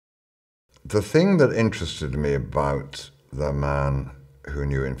The thing that interested me about The Man Who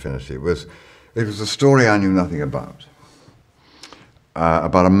Knew Infinity was it was a story I knew nothing about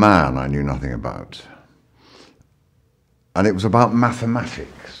a man I knew nothing about. And it was about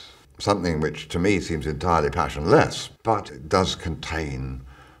mathematics, something which to me seems entirely passionless, but it does contain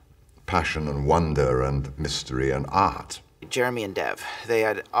passion and wonder and mystery and art. Jeremy and Dev, they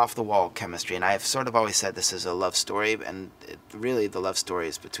had off-the-wall chemistry, and I've sort of always said this is a love story, and really the love story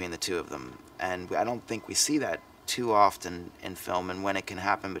is between the two of them. And I don't think we see that too often in film, and when it can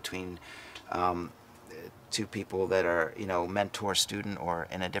happen between two people that are, you know, mentor-student or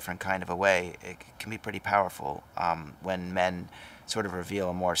in a different kind of a way, it can be pretty powerful when men sort of reveal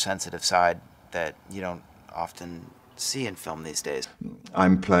a more sensitive side that you don't often see in film these days.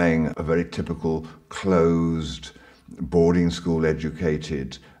 I'm playing a very typical closed, boarding school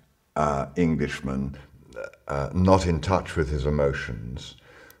educated Englishman, not in touch with his emotions,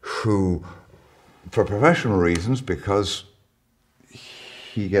 who, for professional reasons, because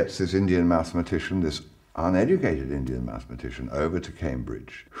he gets this Indian mathematician, this uneducated Indian mathematician, over to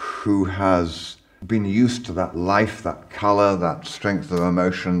Cambridge, who has been used to that life, that colour, that strength of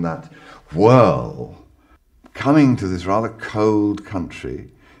emotion, that whirl, coming to this rather cold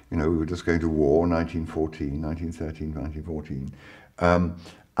country. You know, we were just going to war, 1913, 1914,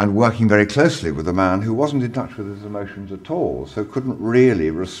 and working very closely with a man who wasn't in touch with his emotions at all, so couldn't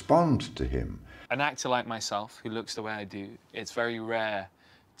really respond to him. An actor like myself, who looks the way I do, it's very rare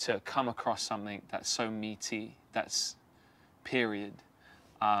to come across something that's so meaty, that's period.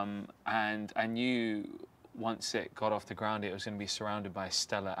 And I knew once it got off the ground, it was going to be surrounded by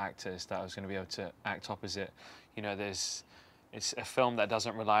stellar actors that I was going to be able to act opposite. You know, it's a film that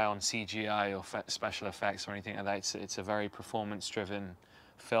doesn't rely on CGI or special effects or anything like that. It's a very performance-driven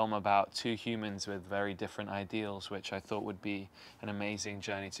film about two humans with very different ideals, which I thought would be an amazing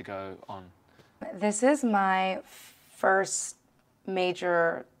journey to go on. This is my first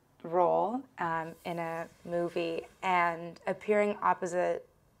major role in a movie, and appearing opposite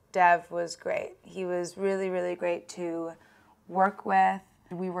Dev was great. He was really, really great to work with.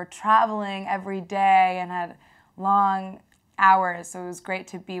 We were traveling every day and had long hours, so it was great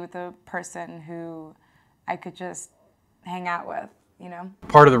to be with a person who I could just hang out with, you know?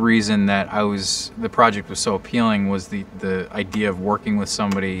 Part of the reason that the project was so appealing was the idea of working with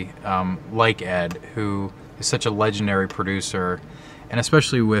somebody like Ed, who is such a legendary producer, and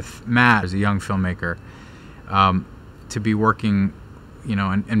especially with Matt as a young filmmaker, to be working, you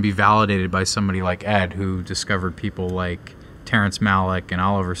know, and be validated by somebody like Ed, who discovered people like Terrence Malick and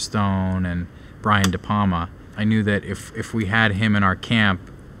Oliver Stone and Brian De Palma. I knew that if we had him in our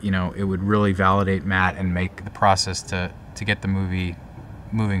camp, you know, it would really validate Matt and make the process to get the movie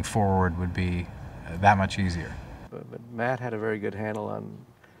moving forward would be that much easier. But Matt had a very good handle on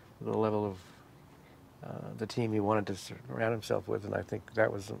the level of the team he wanted to surround himself with, and I think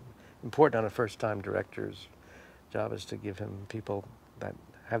that was important on a first-time director's job, is to give him people that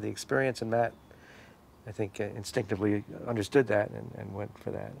have the experience, and Matt, I think, instinctively understood that and went for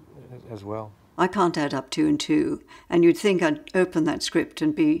that as well. I can't add up 2 and 2, and you'd think I'd open that script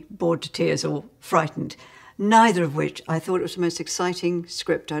and be bored to tears or frightened, neither of which. I thought it was the most exciting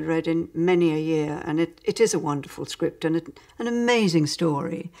script I'd read in many a year, and it is a wonderful script and an amazing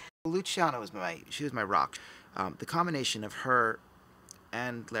story. Luciana was she was my rock. The combination of her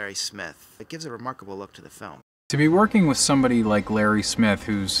and Larry Smith, it gives a remarkable look to the film. To be working with somebody like Larry Smith,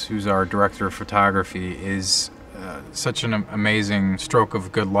 who's our director of photography, is such an amazing stroke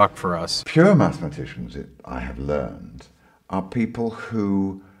of good luck for us. Pure mathematicians, I have learned, are people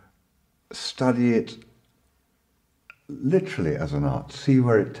who study it literally as an art, see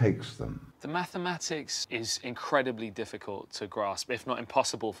where it takes them. The mathematics is incredibly difficult to grasp, if not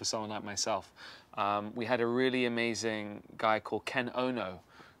impossible for someone like myself. We had a really amazing guy called Ken Ono,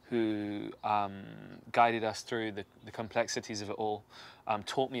 who guided us through the complexities of it all,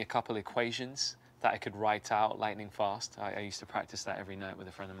 taught me a couple equations that I could write out lightning fast. I used to practice that every night with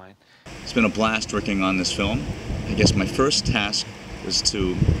a friend of mine. It's been a blast working on this film. I guess my first task was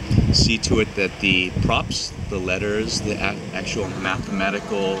to see to it that the props, the letters, the actual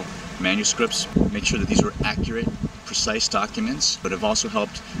mathematical manuscripts, make sure that these were accurate, precise documents, but have also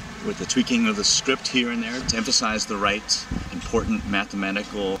helped with the tweaking of the script here and there to emphasize the right important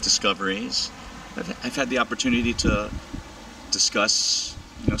mathematical discoveries. I've had the opportunity to discuss,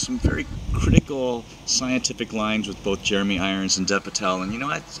 you know, some very critical scientific lines with both Jeremy Irons and Dev Patel, and you know,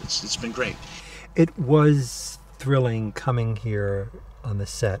 it's been great. It was thrilling coming here on the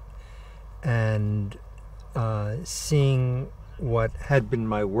set and seeing what had been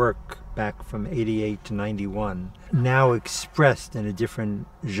my work back from '88 to '91, now expressed in a different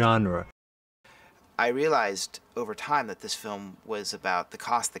genre. I realized over time that this film was about the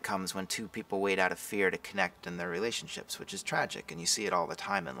cost that comes when two people wait out of fear to connect in their relationships, which is tragic, and you see it all the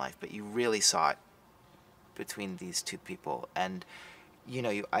time in life, but you really saw it between these two people. And you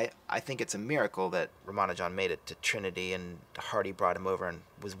know, I think it's a miracle that Ramanujan made it to Trinity, and Hardy brought him over and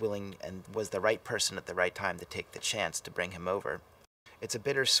was willing and was the right person at the right time to take the chance to bring him over. It's a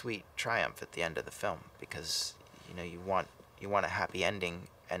bittersweet triumph at the end of the film, because you know, you want a happy ending,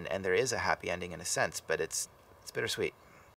 and there is a happy ending in a sense, but it's bittersweet.